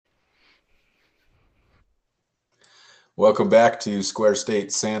Welcome back to Square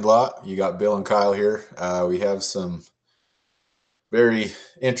State Sandlot. You got Bill and Kyle here. We have some very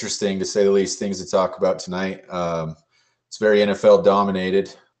interesting, to say the least, things to talk about tonight. It's very NFL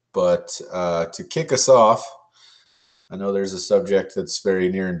dominated, but to kick us off, I know there's a subject that's very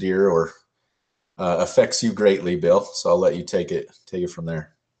near and dear or affects you greatly, Bill. So I'll let you take it from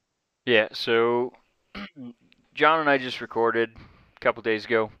there. Yeah, so John and I just recorded a couple days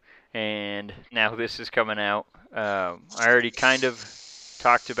ago, and now this is coming out. I already kind of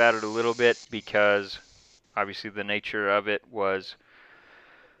talked about it a little bit because obviously the nature of it was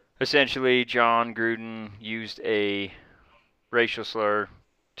essentially John Gruden used a racial slur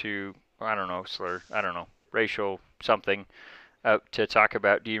to, I don't know, racial something to talk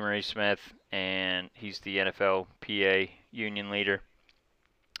about DeMaurice Smith, and he's the NFL PA union leader.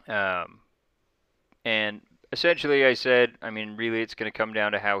 Um, And essentially, I said, I mean, really, it's going to come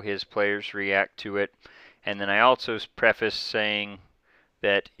down to how his players react to it. And then I also prefaced saying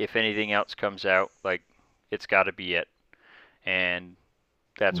that if anything else comes out, like, it's got to be it. And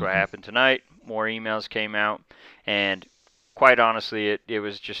that's what Mm-hmm. happened tonight. More emails came out. And quite honestly, it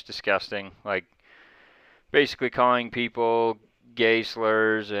was just disgusting. Like, basically calling people gay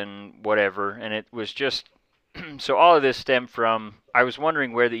slurs and whatever. And it was just so all of this stemmed from I was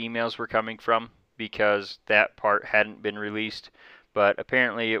wondering where the emails were coming from because that part hadn't been released, but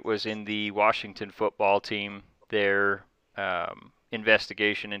apparently it was in the Washington football team, their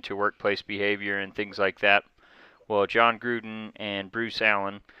investigation into workplace behavior and things like that. Well, John Gruden and Bruce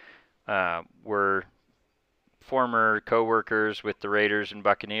Allen were former co-workers with the Raiders and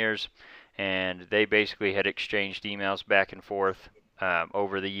Buccaneers, and they basically had exchanged emails back and forth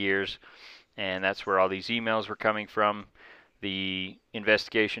over the years, and that's where all these emails were coming from. The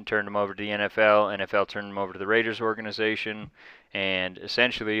investigation turned them over to the NFL. NFL turned them over to the Raiders organization, and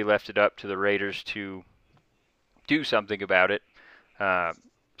essentially left it up to the Raiders to do something about it. Uh,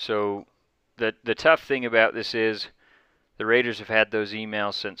 so the tough thing about this is the Raiders have had those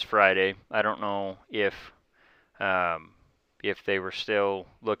emails since Friday. I don't know um, if they were still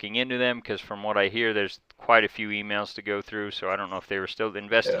looking into them, because from what I hear, there's quite a few emails to go through. So I don't know if they were still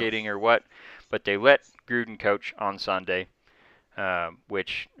Yeah. investigating or what. But they let Gruden coach on Sunday,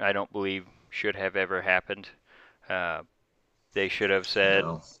 which I don't believe should have ever happened. Uh, they should have said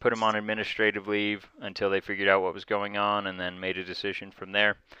No. put him on administrative leave until they figured out what was going on and then made a decision from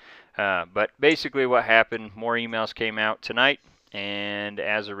there. But basically, what happened, more emails came out tonight, and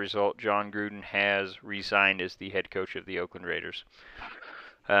as a result, John Gruden has resigned as the head coach of the Oakland Raiders.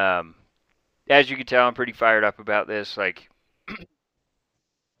 Um, as you can tell, I'm pretty fired up about this. Like,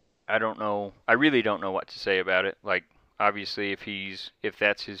 I don't know, I really don't know what to say about it. Like, obviously, if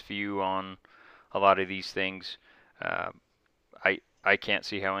that's his view on a lot of these things, uh, I can't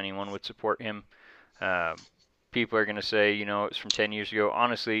see how anyone would support him. Um, People are going to say, it's from 10 years ago.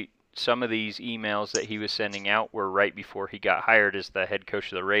 Honestly, some of these emails that he was sending out were right before he got hired as the head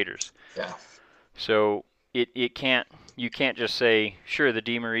coach of the Raiders. Yeah. So it can't you can't just say, sure, the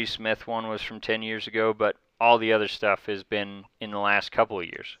DeMaurice Smith one was from 10 years ago, but all the other stuff has been in the last couple of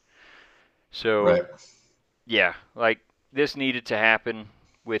years. So Right. yeah, like this needed to happen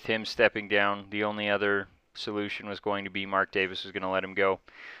with him stepping down. The only other solution was going to be Mark Davis was going to let him go.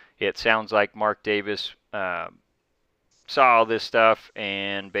 It sounds like Mark Davis saw all this stuff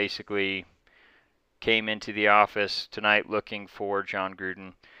and basically came into the office tonight looking for John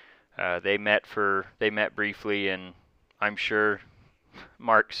Gruden. They met briefly, and I'm sure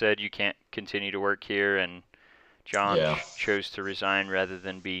Mark said you can't continue to work here, and John Yeah. chose to resign rather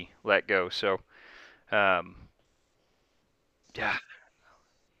than be let go. So um, yeah,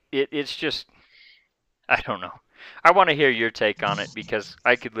 it's just I don't know. I want to hear your take on it because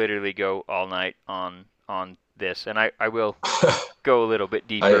I could literally go all night on this, and I will go a little bit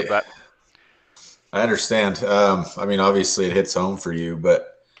deeper, I but I understand. I mean, obviously it hits home for you,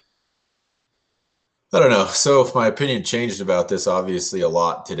 but I don't know. So my opinion changed about this obviously a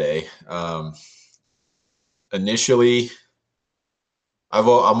lot today. Initially, I'm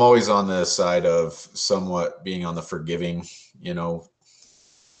always on the side of somewhat being on the forgiving, you know,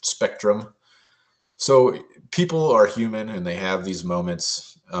 spectrum. So people are human and they have these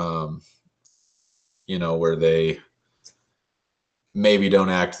moments, where they maybe don't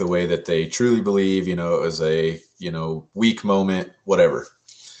act the way that they truly believe. It was a weak moment, whatever.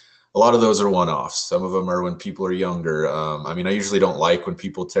 A lot of those are one-offs. Some of them are when people are younger. I mean, I usually don't like when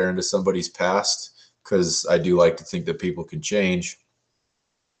people tear into somebody's past because I do like to think that people can change.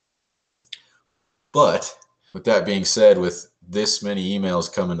 But with that being said, with this many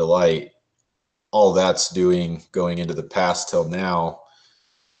emails coming to light, all that's doing going into the past till now,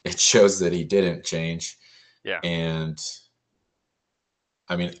 it shows that he didn't change. Yeah. And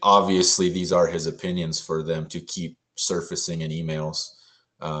I mean, obviously, these are his opinions for them to keep surfacing in emails.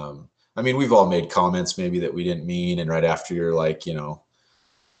 I mean, we've all made comments maybe that we didn't mean, and right after you're like, what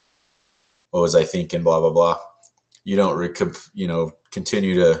was I thinking? Blah blah blah. You don't,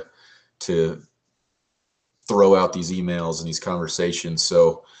 continue to throw out these emails and these conversations.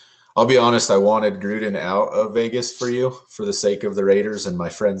 So I'll be honest, I wanted Gruden out of Vegas for you for the sake of the Raiders and my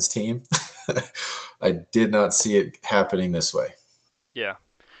friend's team. I did not see it happening this way. Yeah.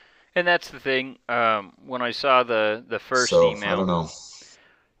 And that's the thing. When I saw the first So I don't email, know.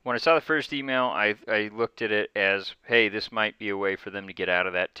 I looked at it as, hey, this might be a way for them to get out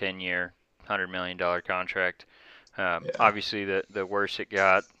of that 10-year, $100 million contract. Yeah. Obviously, the worse it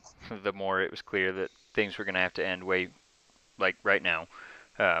got, the more it was clear that things were going to have to end way like right now,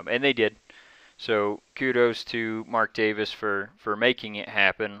 and they did. So kudos to Mark Davis for making it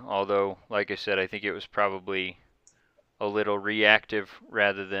happen. Although, like I said, I think it was probably a little reactive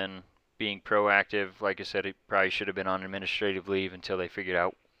rather than being proactive. Like I said, it probably should have been on administrative leave until they figured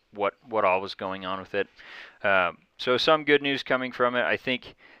out what all was going on with it. So some good news coming from it. I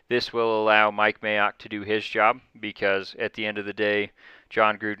think this will allow Mike Mayock to do his job because at the end of the day,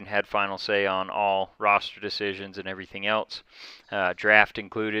 John Gruden had final say on all roster decisions and everything else, draft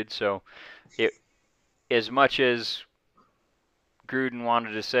included. So it, as much as Gruden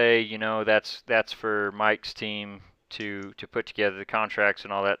wanted to say, that's for Mike's team to put together the contracts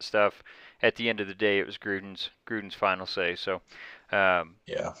and all that stuff. At the end of the day, it was Gruden's final say. So Yeah.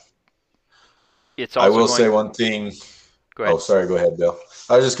 it's I also will say going. one thing. Go Oh, ahead. sorry. Go ahead, Bill.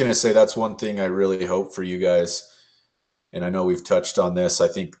 I was just going to say that's one thing I really hope for you guys. And I know we've touched on this. I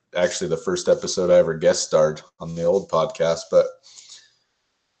think actually the first episode I ever guest starred on the old podcast, but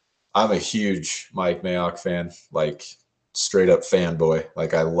I'm a huge Mike Mayock fan, like straight up fanboy.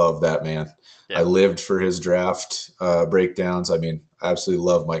 Like I love that man. I Yeah. lived for his draft breakdowns. I mean, I absolutely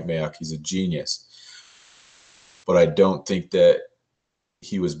love Mike Mayock. He's a genius. But I don't think that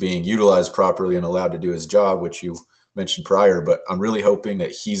he was being utilized properly and allowed to do his job, which you mentioned prior. But I'm really hoping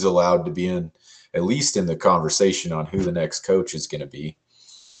that he's allowed to be in, at least in the conversation on who the next coach is going to be.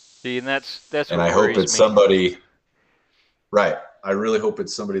 See, and that's And what I hope worries it's me. somebody, right. I really hope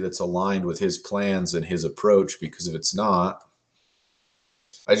it's somebody that's aligned with his plans and his approach, because if it's not,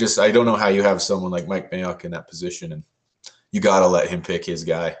 I don't know how you have someone like Mike Mayock in that position, and you got to let him pick his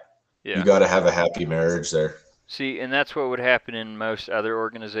guy. You Yeah. got to have a happy marriage there. See, and that's what would happen in most other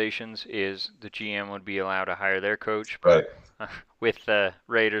organizations is the GM would be allowed to hire their coach, but Right. with the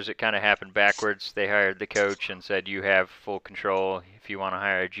Raiders it kind of happened backwards. They hired the coach and said you have full control. If you want to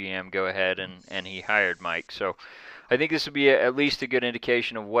hire a GM, go ahead, and he hired Mike. So I think this would be at least a good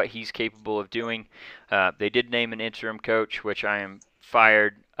indication of what he's capable of doing. They did name an interim coach, which I am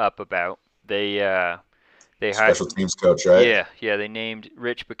fired up about. They hired, Special teams coach, right? yeah, they named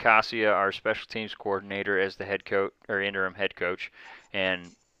Rich Picasia, our special teams coordinator, as the head coach or interim head coach.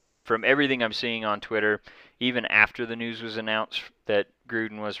 And from everything I'm seeing on Twitter, even after the news was announced that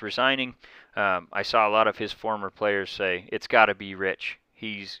Gruden was resigning, I saw a lot of his former players say it's got to be Rich.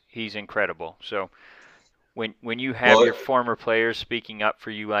 He's incredible. So when you have Well, your former players speaking up for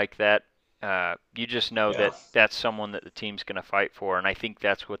you like that, you just know yeah, that that's someone that the team's going to fight for. And I think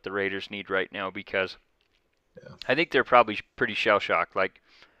that's what the Raiders need right now because yeah, I think they're probably pretty shell shocked. Like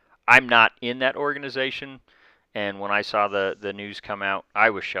I'm not in that organization, and when I saw the news come out, I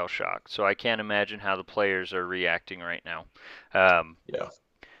was shell shocked. So I can't imagine how the players are reacting right now. Um, yeah.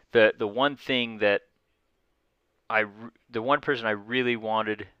 the one thing that the one person I really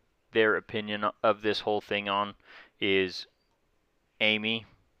wanted their opinion of this whole thing on is Amy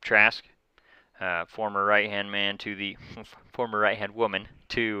Trask, former right hand man to the former right hand woman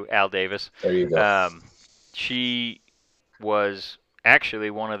to Al Davis. There you go. Um, she was actually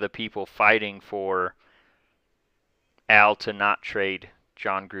one of the people fighting for Al to not trade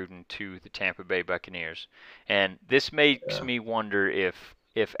John Gruden to the Tampa Bay Buccaneers. And this makes Yeah. me wonder if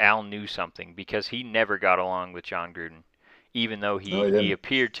Al knew something because he never got along with John Gruden, even though No, he he didn't.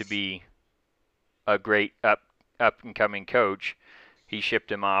 appeared to be a great up and coming coach. He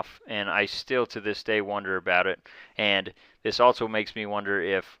shipped him off, and I still to this day wonder about it. And this also makes me wonder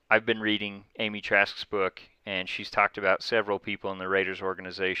if I've been reading Amy Trask's book, and she's talked about several people in the Raiders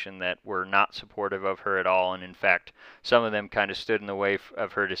organization that were not supportive of her at all, and in fact, some of them kind of stood in the way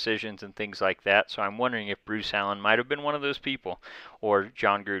of her decisions and things like that. So I'm wondering if Bruce Allen might have been one of those people, or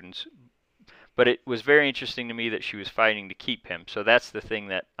John Gruden's. But it was very interesting to me that she was fighting to keep him. So that's the thing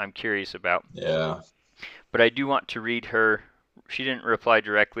that I'm curious about. Yeah. But I do want to read her. She didn't reply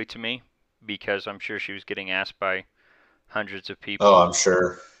directly to me because I'm sure she was getting asked by hundreds of Oh, people, I'm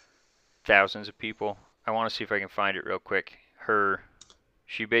sure. thousands of people. I want to see if I can find it real quick.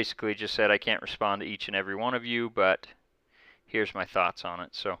 She basically just said I can't respond to each and every one of you, but here's my thoughts on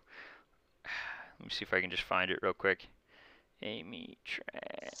it. So let me see if I can just find it real quick. Amy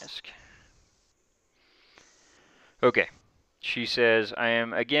Trask. Okay. She says, I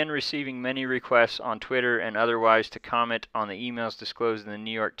am again receiving many requests on Twitter and otherwise to comment on the emails disclosed in the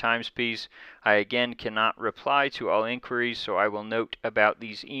New York Times piece. I again cannot reply to all inquiries, so I will note about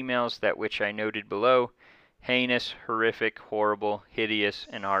these emails that which I noted below. Heinous, horrific, horrible, hideous,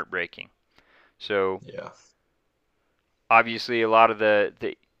 and heartbreaking. So Yeah. obviously a lot of the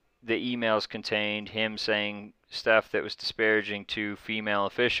emails contained him saying stuff that was disparaging to female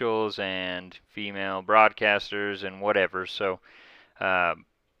officials and female broadcasters and whatever. So um,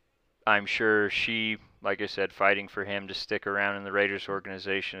 I'm sure she, like I said, fighting for him to stick around in the Raiders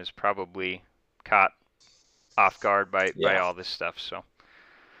organization is probably caught off guard by Yeah. all this stuff. So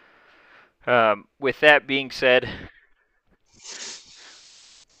with that being said,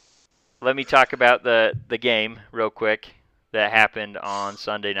 let me talk about the game real quick that happened on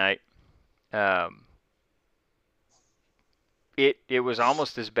Sunday night. Um, it was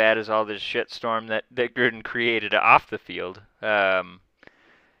almost as bad as all this shitstorm that Gruden created off the field.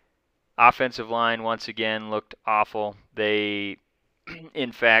 Offensive line once again looked awful. They,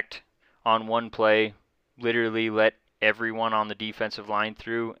 in fact, on one play, literally let everyone on the defensive line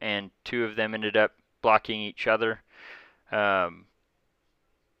through, and two of them ended up blocking each other. Um,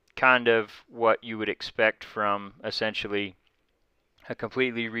 kind of what you would expect from essentially a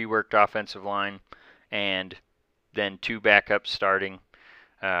completely reworked offensive line and then two backups starting.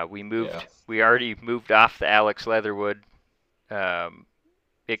 Yeah. We already moved off the Alex Leatherwood um,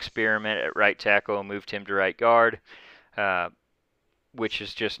 experiment at right tackle and moved him to right guard, uh, which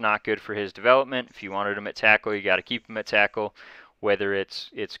is just not good for his development. If you wanted him at tackle, you got to keep him at tackle, whether it's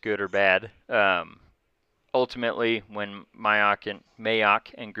good or bad. Ultimately, when Mayock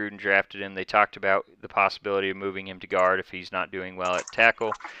and Gruden drafted him, they talked about the possibility of moving him to guard if he's not doing well at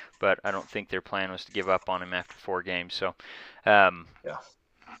tackle, but I don't think their plan was to give up on him after 4 games. So um, Yeah.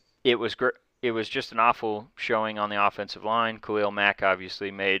 it was it was just an awful showing on the offensive line. Khalil Mack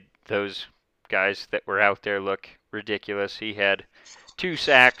obviously made those guys that were out there look ridiculous. He had 2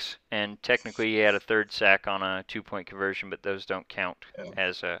 sacks, and technically he had a third sack on a 2-point conversion, but those don't count Yeah.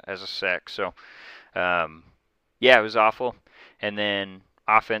 as a sack. So yeah, it was awful. And then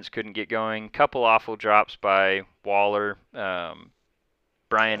offense couldn't get going. Couple awful drops by Waller.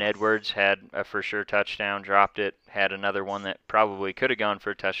 Brian Yeah. Edwards had a for sure touchdown, dropped it. Had another one that probably could have gone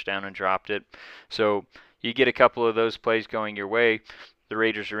for a touchdown and dropped it. So you get a couple of those plays going your way. The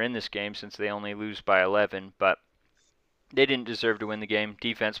Raiders are in this game since they only lose by 11, but they didn't deserve to win the game.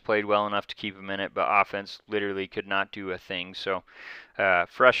 Defense played well enough to keep them in it, but offense literally could not do a thing. So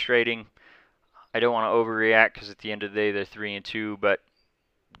frustrating. I don't want to overreact because at the end of the day they're 3-2, but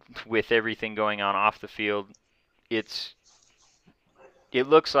with everything going on off the field, it's it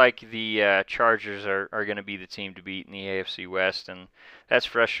looks like the Chargers are going to be the team to beat in the AFC West, and that's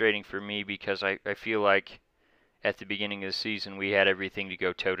frustrating for me because I feel like at the beginning of the season we had everything to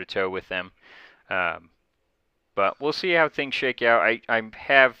go toe to toe with them. Um, but we'll see how things shake out. I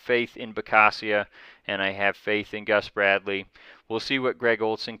have faith in Bacasia, and I have faith in Gus Bradley. We'll see what Greg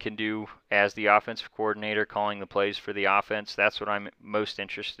Olson can do as the offensive coordinator, calling the plays for the offense. That's what I'm most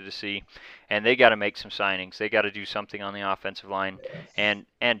interested to see. And they got to make some signings. They got to do something on the offensive line and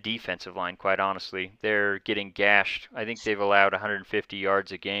defensive line. Quite honestly, they're getting gashed. I think they've allowed 150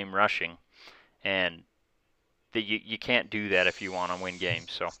 yards a game rushing, and you can't do that if you want to win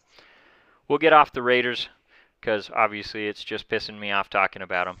games. So we'll get off the Raiders because obviously it's just pissing me off talking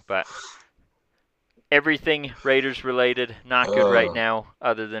about them. But everything Raiders related, not good right Uh, now,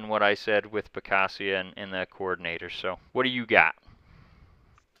 other than what I said with Bacasia and the coordinator. So what do you got?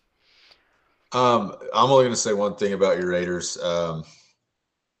 I'm only going to say one thing about your Raiders.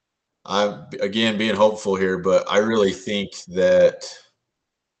 I'm again being hopeful here, but I really think that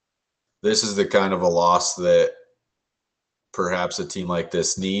this is the kind of a loss that perhaps a team like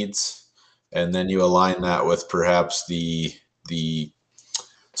this needs, and then you align that with perhaps the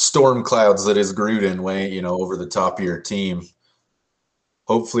storm clouds that is Gruden weighing, over the top of your team.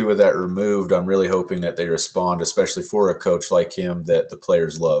 Hopefully, with that removed, I'm really hoping that they respond, especially for a coach like him that the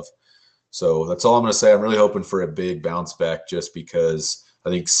players love. So that's all I'm going to say. I'm really hoping for a big bounce back just because I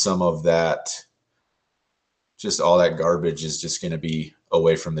think some of that, just all that garbage is just going to be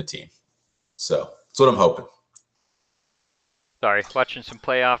away from the team. So that's what I'm hoping. Sorry, watching some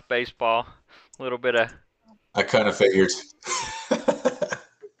playoff baseball. A little bit of I kind of figured.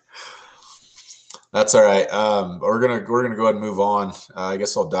 That's all right. We're gonna go ahead and move on. I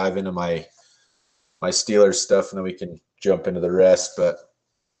guess I'll dive into my my Steelers stuff, and then we can jump into the rest. But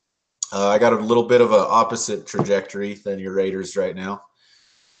I got a little bit of an opposite trajectory than your Raiders right now.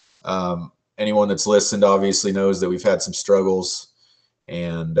 Anyone that's listened obviously knows that we've had some struggles,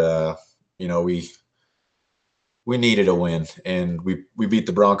 and we needed a win, and we beat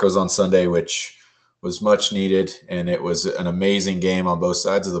the Broncos on Sunday, which was much needed, and it was an amazing game on both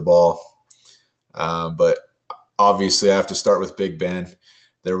sides of the ball. But obviously, I have to start with Big Ben.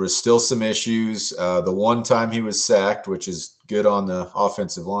 There was still some issues. The one time he was sacked, which is good on the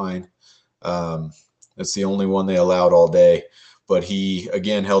offensive line, that's the only one they allowed all day. But he,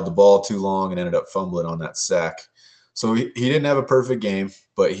 again, held the ball too long and ended up fumbling on that sack. So he didn't have a perfect game,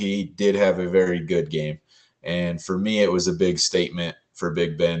 but he did have a very good game. And for me, it was a big statement for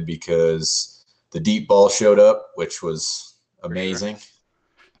Big Ben because the deep ball showed up, which was amazing. Sure.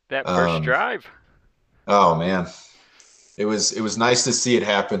 That first Um, drive. oh man, it was nice to see it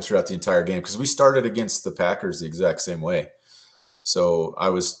happen throughout the entire game because we started against the Packers the exact same way. So I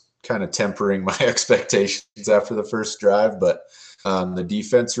was kind of tempering my expectations after the first drive, but the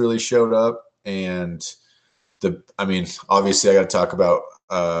defense really showed up, and obviously I got to talk about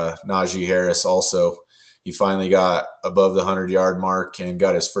Najee Harris also. He finally got above the 100-yard mark and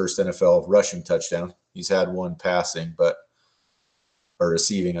got his first NFL rushing touchdown. He's had one passing, or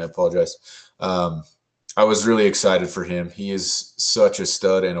receiving, I apologize. I was really excited for him. He is such a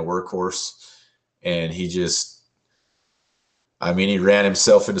stud and a workhorse, and he ran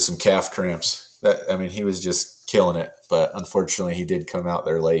himself into some calf cramps. He was just killing it, but unfortunately he did come out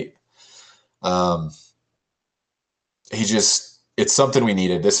there late. It's something we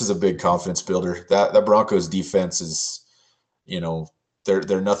needed. This is a big confidence builder. That Broncos defense is,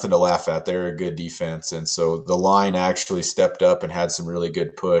 they're nothing to laugh at. They're a good defense. And so the line actually stepped up and had some really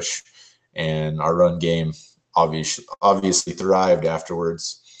good push, and our run game obviously thrived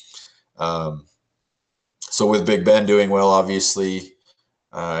afterwards. So with Big Ben doing well, obviously,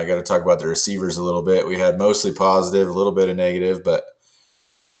 I got to talk about the receivers a little bit. We had mostly positive, a little bit of negative, but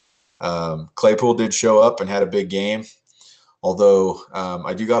Claypool did show up and had a big game. Although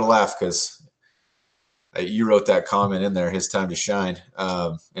I do got to laugh because you wrote that comment in there, his time to shine.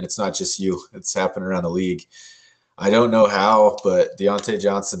 And it's not just you. It's happened around the league. I don't know how, but Deontay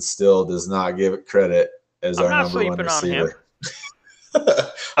Johnson still does not give it credit as I'm our not number one sleeping on him.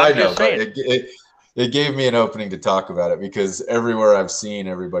 receiver. I I'm know, just but saying. it gave me an opening to talk about it because everywhere I've seen,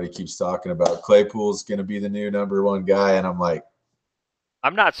 everybody keeps talking about Claypool's going to be the new number one guy. And I'm like,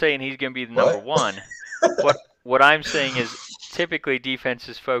 I'm not saying he's going to be the number what? one. What I'm saying is typically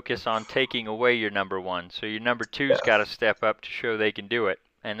defenses focus on taking away your number one. So your number Yeah. two's got to step up to show they can do it.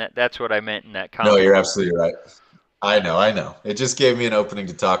 And that's what I meant in that No, comment. you're absolutely right. I know. It just gave me an opening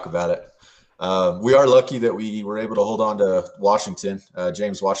to talk about it. We are lucky that we were able to hold on to Washington,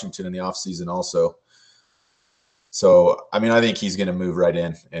 James Washington, in the offseason also. So, I think he's going to move right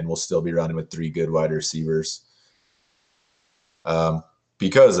in, and we'll still be running with 3 good wide receivers.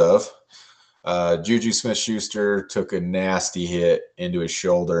 Because of Juju Smith-Schuster took a nasty hit into his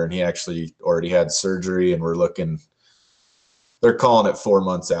shoulder, and he actually already had surgery, and they're calling it 4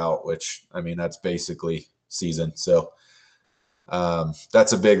 months out, which, that's basically season. So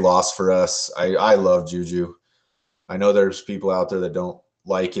that's a big loss for us. I love Juju. I know there's people out there that don't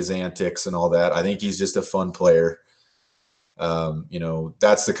like his antics and all that. I think he's just a fun player.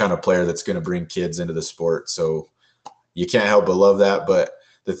 That's the kind of player that's going to bring kids into the sport. So you can't help but love that. But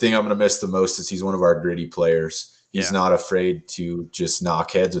the thing I'm going to miss the most is he's one of our gritty players. He's not afraid to just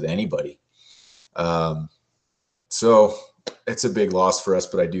knock heads with anybody. So it's a big loss for us,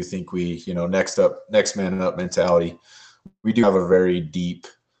 but I do think we, next man up mentality. We do have a very deep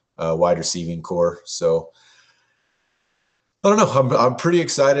wide receiving core. So I don't know. I'm pretty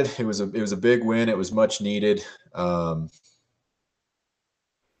excited. It was a big win. It was much needed.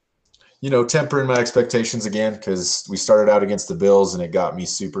 Tempering my expectations again because we started out against the Bills and it got me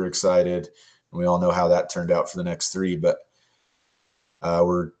super excited. And we all know how that turned out for the next 3. But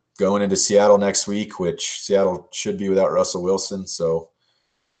we're going into Seattle next week, which Seattle should be without Russell Wilson. So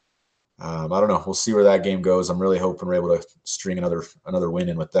I don't know. We'll see where that game goes. I'm really hoping we're able to string another win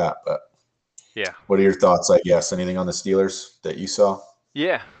in with that. But Yeah. what are your thoughts, I guess? Anything on the Steelers that you saw?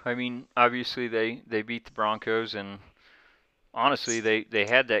 Yeah. Obviously they beat the Broncos, and honestly, they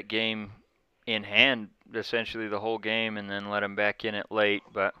had that game in hand essentially the whole game and then let them back in it late,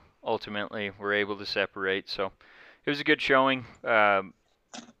 but ultimately were able to separate. So it was a good showing.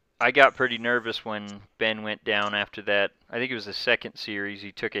 I got pretty nervous when Ben went down after that. I think it was the second series.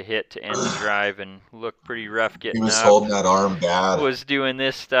 He took a hit to end the drive and looked pretty rough He getting was up. holding that arm bad. Was doing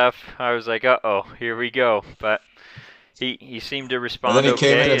this stuff. I was like, uh-oh, here we go. But he seemed to And then respond he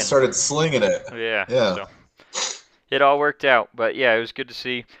came in okay, and and started slinging it. yeah, Yeah. so it all worked out. But yeah, it was good to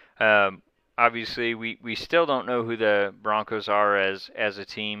see. Um, Obviously, we still don't know who the Broncos are as a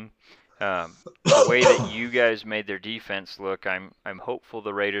team. Um, the way that you guys made their defense look, I'm hopeful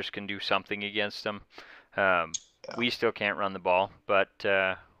the Raiders can do something against them. Um, Yeah. we still can't run the ball, but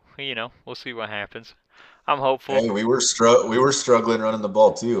we'll see what happens. I'm hopeful. Hey, we were struggling running the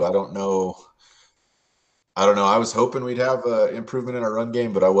ball too. I don't know. I don't know. I was hoping we'd have improvement in our run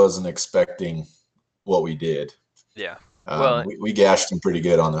game, but I wasn't expecting what we did. Yeah. Well, We gashed them pretty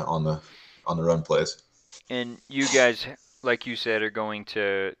good on the run plays. and you guys, like you said, are going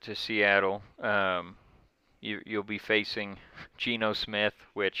to Seattle. You'll be facing Geno Smith,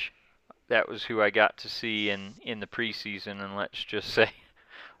 which that was who I got to see in the preseason, and let's just say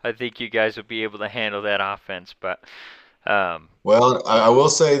I think you guys will be able to handle that offense. But um, Well, I will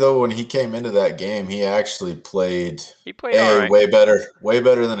say though, when he came into that game, he actually played he played all right. way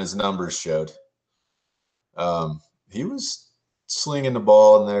better than his numbers showed. He was slinging the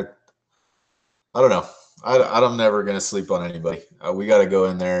ball in there. I don't know. I'm never gonna sleep on anybody. We got to go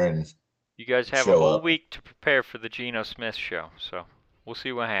in there and You guys have a show whole up. week to prepare for the Geno Smith show, so we'll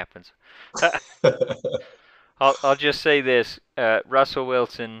see what happens. I'll just say this: Russell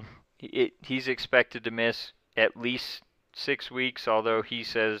Wilson, he's expected to miss at least 6 weeks, although he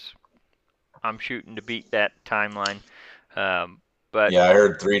says I'm shooting to beat that timeline. Um, but Yeah, I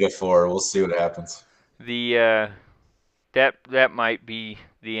heard 3 to 4. We'll see what happens. the that might be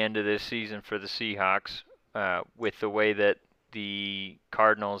the end of this season for the Seahawks, with the way that the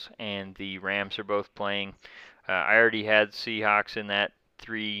Cardinals and the Rams are both playing. I already had Seahawks in that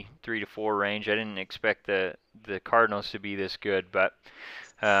three to four range. I didn't expect the Cardinals to be this good, but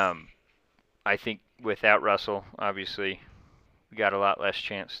um, I think without Russell, obviously, we got a lot less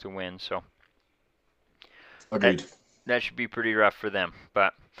chance to win. So that Agreed. that should be pretty rough for them.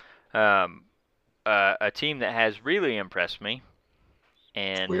 But um, a team that has really impressed me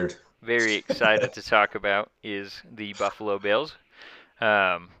and Weird. very excited to talk about is the Buffalo Bills.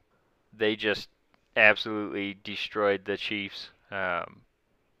 Um, they just absolutely destroyed the Chiefs. I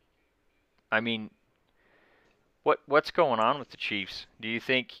mean, what's going on with the Chiefs? Do you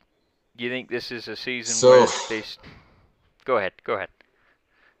think this is a season So where they? Go ahead, go ahead.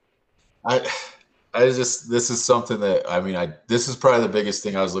 I I just this is something that I mean I this is probably the biggest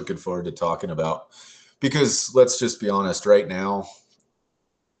thing I was looking forward to talking about because let's just be honest right now,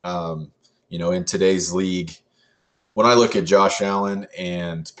 um, in today's league, when I look at Josh Allen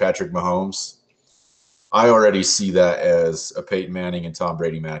and Patrick Mahomes, I already see that as a Peyton Manning and Tom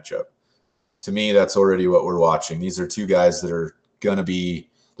Brady matchup. To me, that's already what we're watching. These are two guys that are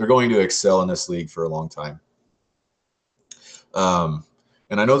they're going to excel in this league for a long time. Um,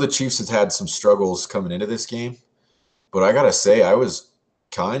 and I know the Chiefs have had some struggles coming into this game, but I gotta say, I was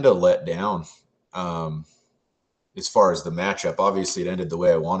kind of let down um, as far as the matchup. Obviously, it ended the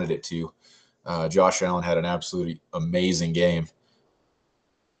way I wanted it to. Josh Allen had an absolutely amazing game.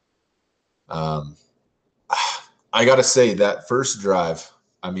 Um, I gotta say that first drive.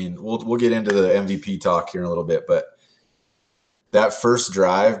 I mean, we'll get into the MVP talk here in a little bit, but that first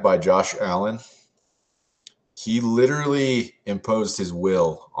drive by Josh Allen, he literally imposed his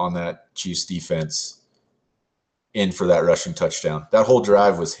will on that Chiefs defense in for that rushing touchdown. That whole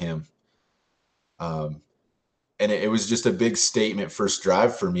drive was him. Um, and it was just a big statement first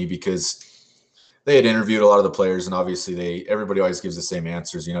drive for me because they had interviewed a lot of the players, and obviously everybody always gives the same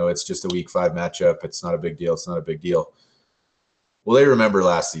answers. It's just a week 5 matchup. It's not a big deal. It's not a big deal. Well, they remember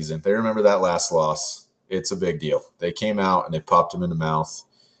last season. They remember that last loss. It's a big deal. They came out and they popped him in the mouth.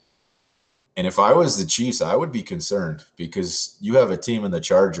 And if I was the Chiefs, I would be concerned because you have a team in the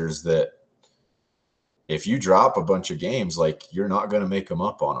Chargers that if you drop a bunch of games, like you're not going to make them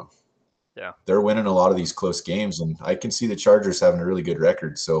up on them. Yeah, They're winning a lot of these close games, and I can see the Chargers having a really good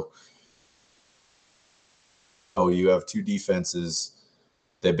record. So, you have two defenses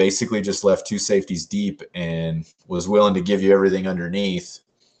that basically just left two safeties deep and was willing to give you everything underneath,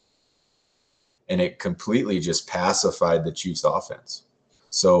 and it completely just pacified the Chiefs' offense.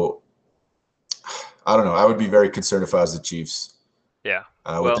 So, I don't know. I would be very concerned if I was the Chiefs. yeah.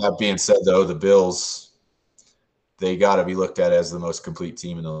 With Well, that being said, though, the Bills, they got to be looked at as the most complete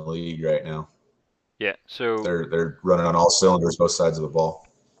team in the league right now. yeah. So They're running on all cylinders, both sides of the ball.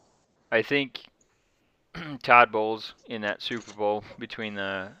 I think Todd Bowles in that Super Bowl between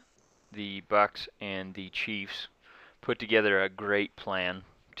the Bucks and the Chiefs put together a great plan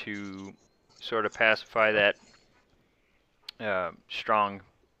to sort of pacify that strong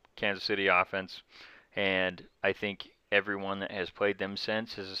Kansas City offense, and I think everyone that has played them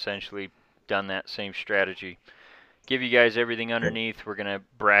since has essentially done that same strategy. give you guys everything underneath. We're gonna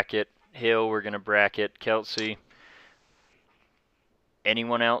bracket Hill. We're gonna bracket Kelsey.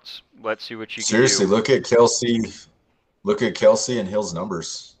 Anyone else? Let's see what you can do. Seriously, look at Kelsey. Look at Kelsey and Hill's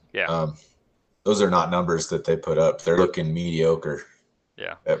numbers. Yeah, Those are not numbers that they put up. They're looking mediocre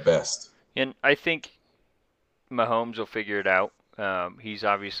yeah. at best. And I think Mahomes will figure it out. He's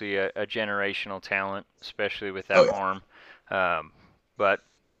obviously a generational talent, especially with Oh that yeah, arm. But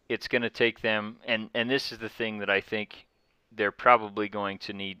it's going to take them, and this is the thing that I think they're probably going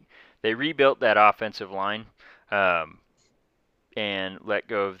to need. They rebuilt that offensive line um, and let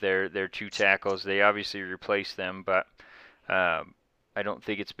go of their two tackles. They obviously replaced them, but um, I don't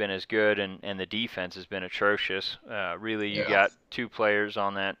think it's been as good, and the defense has been atrocious. Really, you yeah, got two players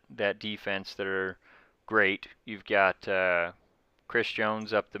on that defense that are great. You've got Chris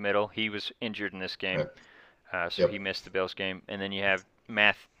Jones up the middle. He was injured in this game, right. so he Yep. missed the Bills game. And then you have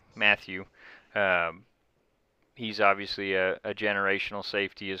Matthew. Um, he's obviously a generational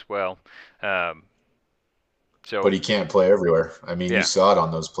safety as well. Um, But so he can't play everywhere. I mean, you yeah, saw it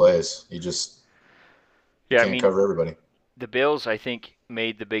on those plays. He yeah. I can't mean, cover everybody. the Bills, I think,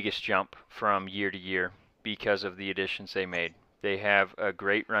 made the biggest jump from year to year because of the additions they made. They have a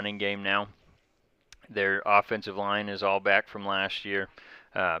great running game now. Their offensive line is all back from last year,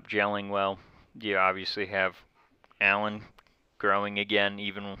 gelling well. You obviously have Allen growing again,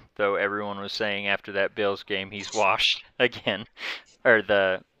 even though everyone was saying after that Bills game he's washed again, or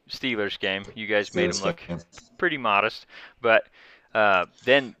the Steelers game. You guys made him Steelers look game. pretty modest. But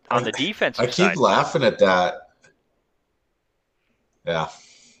then on I the I defensive keep side, laughing at that. Yeah.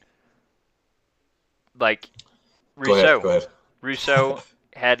 like Go ahead. Rousseau, Go ahead. Rousseau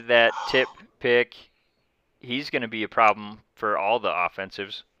had that tip pick. He's going to be a problem for all the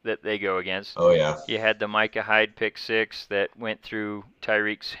offensives that they go against. Oh yeah. You had the Micah Hyde pick six that went through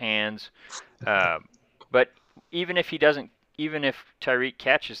Tyreek's hands. But even if he doesn't, even if Tyreek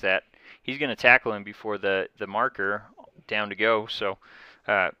catches that, he's going to tackle him before the marker down to go. So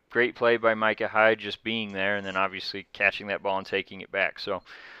great play by Micah Hyde just being there and then obviously catching that ball and taking it back. So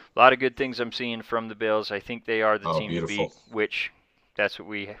a lot of good things I'm seeing from the Bills. I think they are the Oh, team to beat, beautiful. which that's what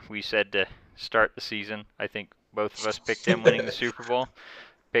we said to start the season. I think both of us picked them winning the Super Bowl.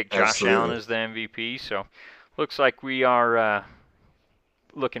 Picked Josh Allen Absolutely. as the MVP. So looks like we are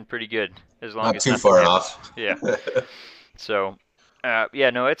looking pretty good as long Not as too nothing far happens. off. Yeah. So yeah,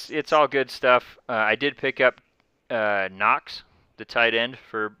 no, it's all good stuff. I did pick up Knox, the tight end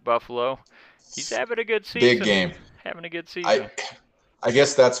for Buffalo. He's having a good Big season. game. Having a good I season. I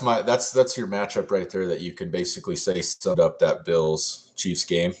guess that's your matchup right there that you can basically say summed up that Bills Chiefs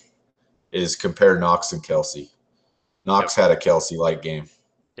game is compare Knox and Kelsey. Yep. Knox had a Kelsey like game,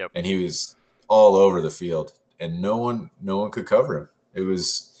 Yep. and he was all over the field, and no one could cover him. It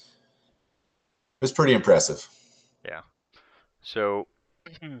was pretty impressive. Yeah. So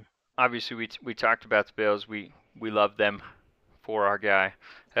obviously we talked about the Bills. We love them for our guy.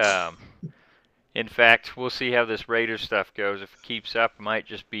 Um, In fact, we'll see how this Raiders stuff goes. If it keeps up, I might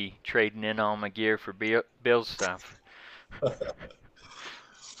just be trading in all my gear for Bills stuff.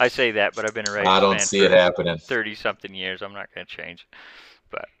 I say that, but I've been a I Raiders don't fan see it for happening. 30 something years. I'm not going to change.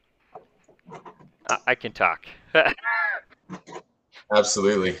 But I can talk.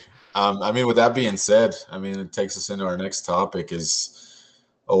 Absolutely. I mean, with that being said, I mean, it takes us into our next topic is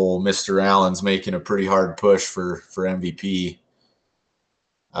old Mr. Allen's making a pretty hard push for MVP.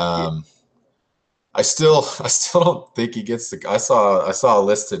 Yeah, Um, I still don't think he gets the. I saw a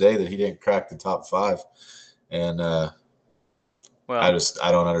list today that he didn't crack the top five, and well,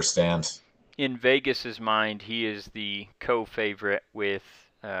 I don't understand. in Vegas's mind, he is the co-favorite with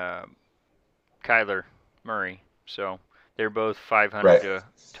Kyler Murray. So they're both 500 Right.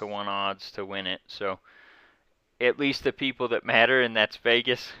 to 1 odds to win it. So at least the people that matter, and that's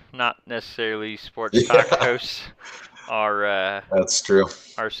Vegas, not necessarily sports talk Yeah, hosts, are that's true.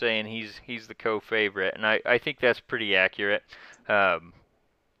 are saying he's the co-favorite, and I think that's pretty accurate. Um,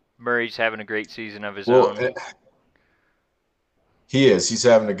 Murray's having a great season of his Well, own. he is. He's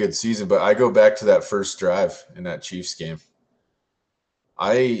having a good season, but I go back to that first drive in that Chiefs game.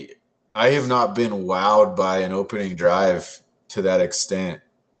 I I have not been wowed by an opening drive to that extent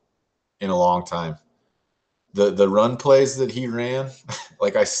in a long time. The run plays that he ran,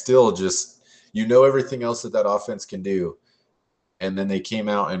 like I still just everything else that offense can do, and then they came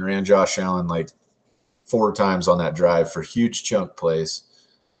out and ran Josh Allen like four times on that drive for huge chunk plays,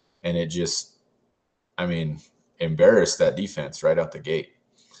 and it just, I mean, embarrassed that defense right out the gate.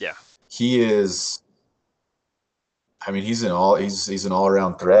 Yeah, He is. I mean, he's an all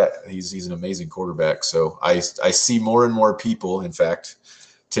around threat. He's an amazing quarterback. So I see more and more people, in fact,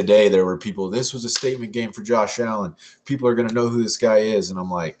 today there were people, this was a statement game for Josh Allen. People are going to know who this guy is. And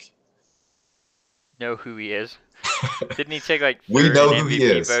I'm like, Know who he is. Didn't he take like we third in know who he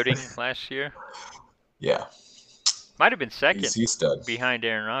MVP is. voting last year? Yeah. Might have been second He's stud. behind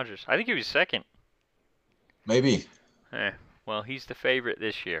Aaron Rodgers. I think he was second. Maybe. Well, he's the favorite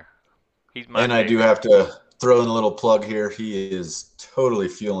this year. He's my And I do favorite. have to throw in a little plug here. He is totally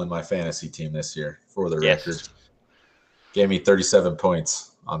fueling my fantasy team this year, for the record. Yes. Gave me 37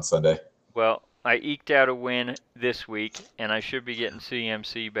 points on Sunday. Well, I eked out a win this week, and I should be getting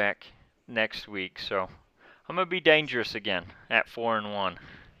CMC back next week. So I'm gonna be dangerous again at 4-1.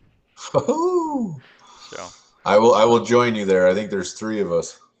 So I will join you there. I think there's 3 of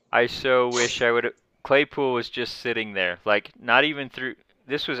us. I so wish I would. Claypool was just sitting there, like not even through.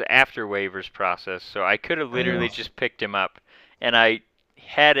 This was after waivers process, so I could have I know. literally just picked him up, and I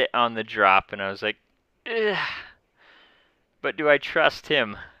had it on the drop, and I was like, ugh, but do I trust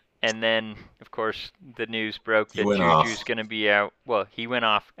him? And then, of course, the news broke He that went Juju's off. going to be out. Well, he went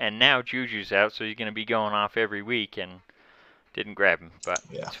off, and now Juju's out, so he's going to be going off every week, and didn't grab him, but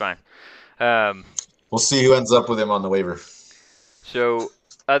Yeah. it's fine. Um, We'll see who ends up with him on the waiver. so,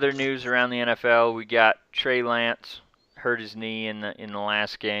 other news around the NFL, we got Trey Lance hurt his knee in the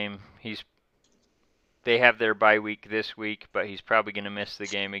last game. They have their bye week this week, but he's probably going to miss the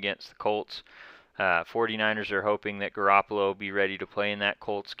game against the Colts. 49ers are hoping that Garoppolo will be ready to play in that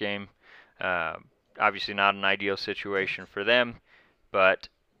Colts game. Uh, Obviously not an ideal situation for them, but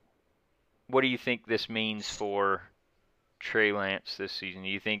what do you think this means for Trey Lance this season? Do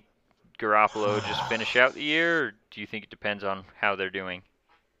you think Garoppolo just finish out the year, or do you think it depends on how they're doing?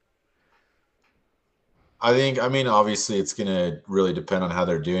 I mean, obviously it's going to really depend on how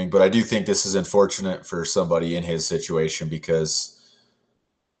they're doing, but I do think this is unfortunate for somebody in his situation because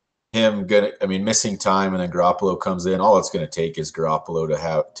missing time and then Garoppolo comes in, all it's going to take is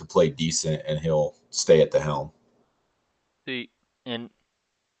Garoppolo to play decent and he'll stay at the helm. See, and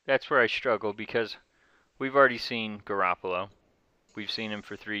that's where I struggle because we've already seen Garoppolo. We've seen him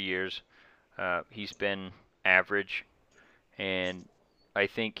for 3 years. He's been average, and I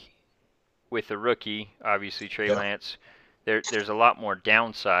think with a rookie, obviously Trey Yeah. Lance, there's a lot more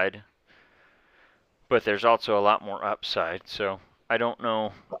downside, but there's also a lot more upside. So I don't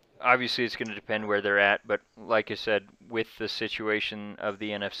know. Obviously, it's going to depend where they're at, but like I said, with the situation of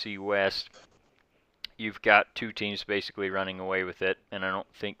the NFC West, you've got 2 teams basically running away with it, and I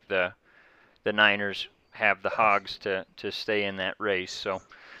don't think the Niners have the hogs to stay in that race. So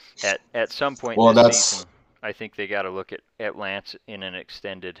at some point Well, this that's season, I think they got to look at Lance in an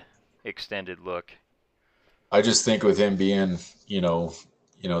extended look. I just think with him being,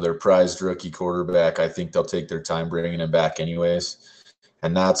 their prized rookie quarterback, I think they'll take their time bringing him back anyways.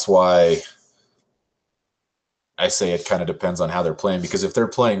 And that's why I say it kind of depends on how they're playing, because if they're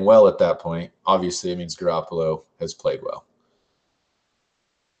playing well at that point, obviously it means Garoppolo has played well.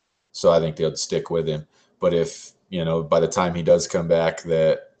 So I think they'll stick with him. But if, by the time he does come back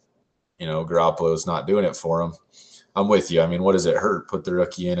that, Garoppolo's not doing it for him, I'm with you. I mean, what does it hurt? Put the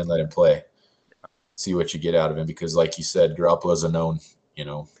rookie in and let him play. See what you get out of him, because like you said, Garoppolo's a known,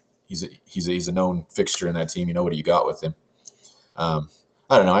 he's a known fixture in that team. You know what you got with him.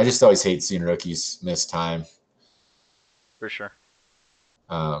 I don't know. I just always hate seeing rookies miss time. For sure.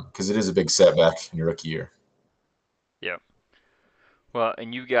 Because it is a big setback in your rookie year. Yep. Well,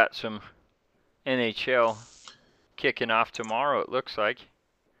 and you got some NHL kicking off tomorrow, it looks like.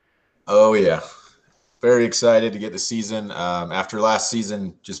 Oh, yeah. Very excited to get the season. After last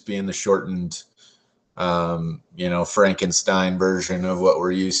season just being the shortened, Frankenstein version of what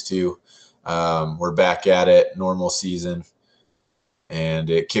we're used to. We're back at it, normal season. And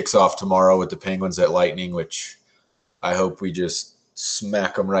it kicks off tomorrow with the Penguins at Lightning, which I hope we just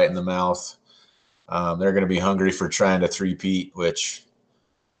smack them right in the mouth. They're going to be hungry for trying to three-peat, which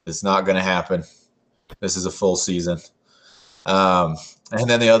is not going to happen. This is a full season. And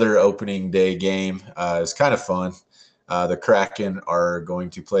then the other opening day game is kind of fun. The Kraken are going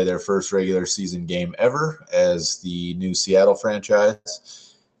to play their first regular season game ever as the new Seattle franchise.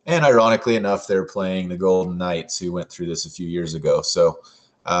 And ironically enough, they're playing the Golden Knights, who went through this a few years ago. So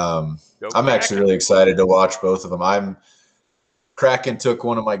I'm actually really excited to watch both of them. Kraken took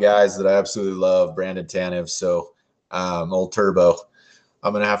one of my guys that I absolutely love, Brandon Tanev. So old Turbo.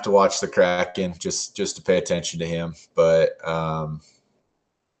 I'm going to have to watch the Kraken just to pay attention to him. But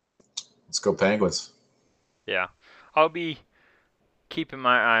let's go Penguins. Yeah. I'll be keeping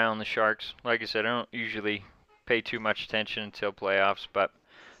my eye on the Sharks. Like I said, I don't usually pay too much attention until playoffs, but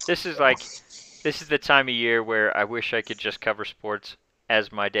this is the time of year where I wish I could just cover sports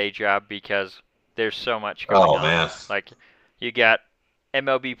as my day job because there's so much going on. Man. Like you got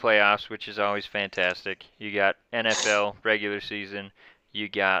MLB playoffs, which is always fantastic. You got NFL regular season. You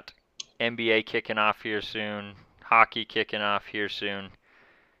got NBA kicking off here soon. Hockey kicking off here soon.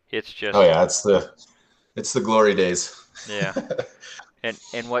 It's Oh just yeah, it's the glory days. yeah.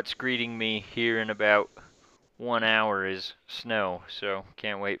 And what's greeting me here in about 1 hour is snow, so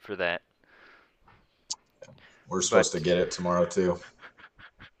can't wait for that. We're supposed to But get it tomorrow too.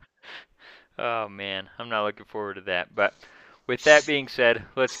 oh man, I'm not looking forward to that. But with that being said,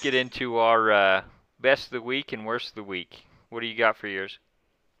 let's get into our best of the week and worst of the week. What do you got for yours?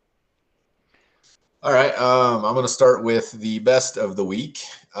 All right, I'm going to start with the best of the week.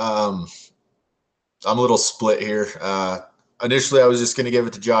 Um, I'm a little split here. Initially, I was just going to give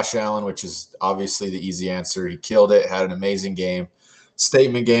it to Josh Allen, which is obviously the easy answer. He killed it, had an amazing game,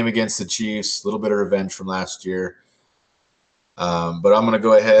 statement game against the Chiefs, a little bit of revenge from last year. But I'm going to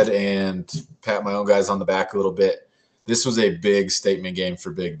go ahead and pat my own guys on the back a little bit. This was a big statement game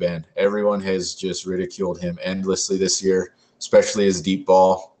for Big Ben. Everyone has just ridiculed him endlessly this year, especially his deep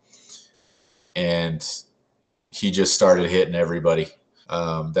ball. And he just started hitting everybody.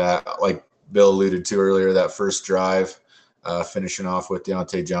 That, like Bill alluded to earlier, that first drive, finishing off with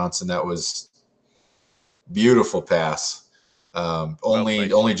Deontay Johnson, that was beautiful pass. Well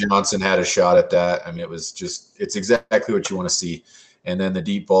placed. Only Johnson had a shot at that. I mean, it's exactly what you want to see. And then the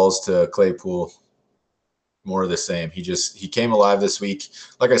deep balls to Claypool, more of the same. He came alive this week.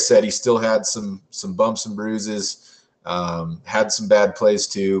 Like I said, he still had some bumps and bruises, had some bad plays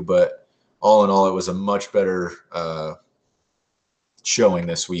too, but all in all, it was a much better showing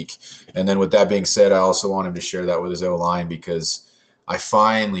this week. And then with that being said, I also want him to share that with his O line because I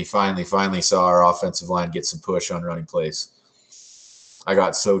finally saw our offensive line get some push on running plays. I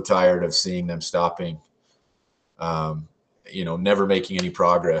got so tired of seeing them stopping, never making any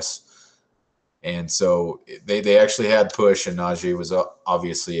progress. And so they actually had push, and Najee was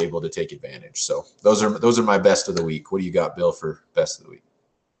obviously able to take advantage. So those are my best of the week. What do you got, Bill, for best of the week?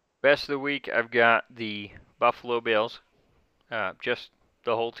 Best of the week, I've got the Buffalo Bills. Just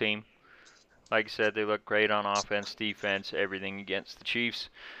the whole team. Like I said, they look great on offense, defense, everything against the Chiefs,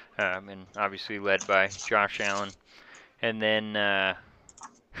 and obviously led by Josh Allen. And then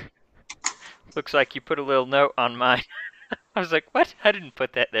looks like you put a little note on mine. I was like, what? I didn't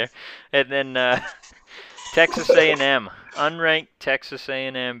put that there. And then Texas A&M, unranked Texas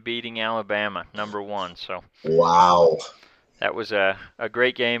A&M beating Alabama, #1. So Wow. that was a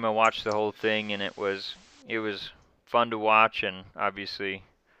great game. I watched the whole thing, and it was fun to watch. And obviously,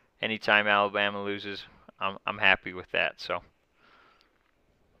 anytime Alabama loses, I'm happy with that. So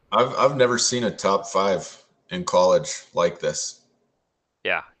I've never seen a top five in college like this.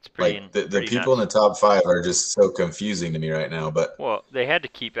 yeah, it's Like the pretty people in nuts. the top five are just so confusing to me right now, but Well, they had to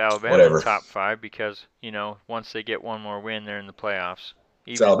keep Alabama in whatever. top five because once they get one more win, they're in the playoffs,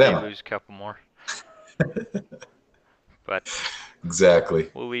 It's even if they Alabama. lose a couple more. But Exactly.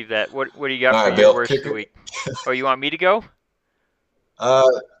 we'll leave that. What do you got All for right, your Bill, worst of kick the it. week? Oh, you want me to go? Uh,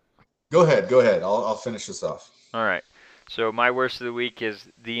 Go ahead. Go ahead. I'll finish this off. All right. So my worst of the week is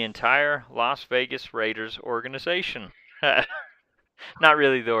the entire Las Vegas Raiders organization. Not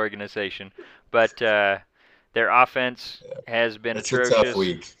really the organization, but their offense has been It's a tough atrocious,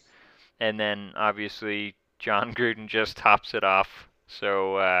 week. and then obviously John Gruden just tops it off.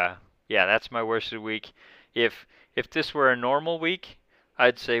 So yeah, that's my worst of the week. If this were a normal week,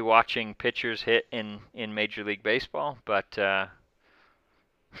 I'd say watching pitchers hit in Major League Baseball, but the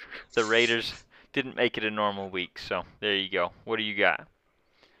Raiders didn't make it a normal week. So there you go. What do you got?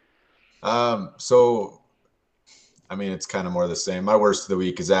 So I mean, it's kind of more the same. My worst of the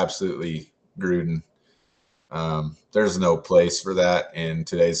week is absolutely Gruden. There's no place for that in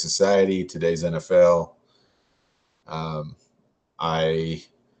today's society, today's NFL. Um, I,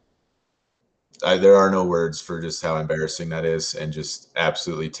 there are no words for just how embarrassing that is, and just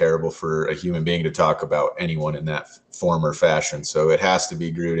absolutely terrible for a human being to talk about anyone in that form or fashion. So it has to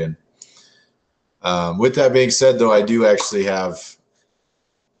be Gruden. With that being said, though, I do actually have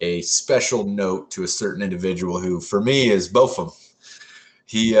a special note to a certain individual who, for me, is both of them.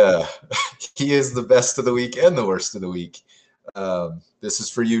 He he is the best of the week and the worst of the week. This is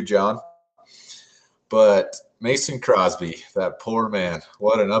for you, John. But Mason Crosby, that poor man,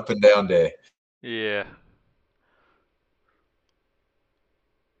 what an up and down day. Yeah.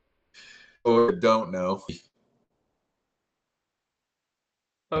 Oh, don't know.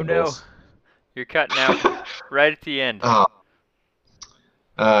 Oh no, Bengals. you're cutting out right at the end.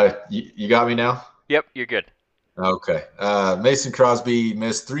 Uh, you got me now? Yep, you're good. Okay. Mason Crosby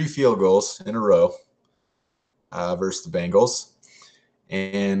missed 3 field goals in a row versus the Bengals.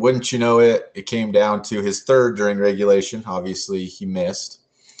 And wouldn't you know it, it came down to his third during regulation. Obviously, he missed.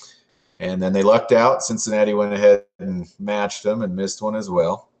 And then they lucked out. Cincinnati went ahead and matched them and missed one as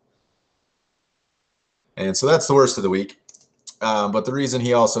well. And so that's the worst of the week. But the reason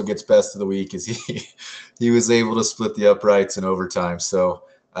he also gets best of the week is he was able to split the uprights in overtime. So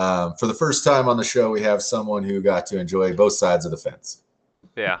for the first time on the show, we have someone who got to enjoy both sides of the fence.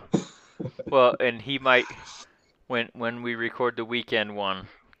 Yeah. Well, and he might when we record the weekend one,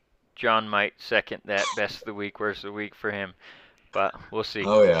 John might second that best of the week, worst of the week for him. But we'll see.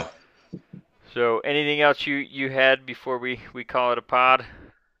 Oh yeah. So anything else you had before we call it a pod?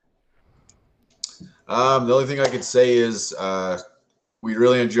 The only thing I could say is we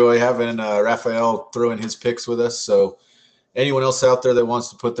really enjoy having Raphael throw in his picks with us. So anyone else out there that wants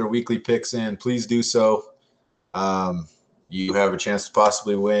to put their weekly picks in, please do so. You have a chance to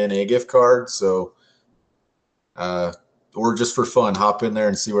possibly win a gift card. So, or just for fun, hop in there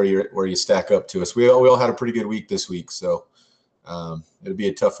and see where you stack up to us. We all had a pretty good week this week, so it'll be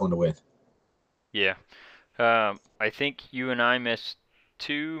a tough one to win. Yeah. I think you and I missed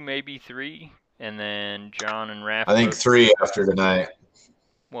 2, maybe 3, and then John and Raph I think both. 3 after tonight.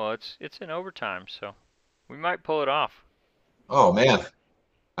 Well, it's in overtime, so we might pull it off. Oh man,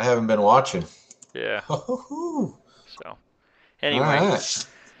 I haven't been watching. Yeah. All So anyway, right.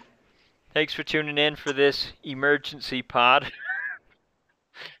 thanks for tuning in for this emergency pod.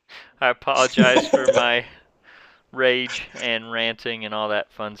 I apologize for my rage and ranting and all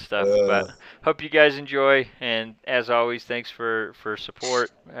that fun stuff, but hope you guys enjoy. And as always, thanks for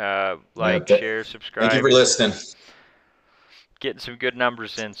support. Like, share, Thank you subscribe. for listening. Getting some good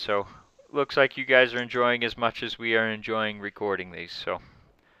numbers in, so looks like you guys are enjoying as much as we are enjoying recording these. So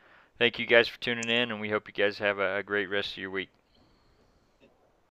thank you guys for tuning in, and we hope you guys have a great rest of your week.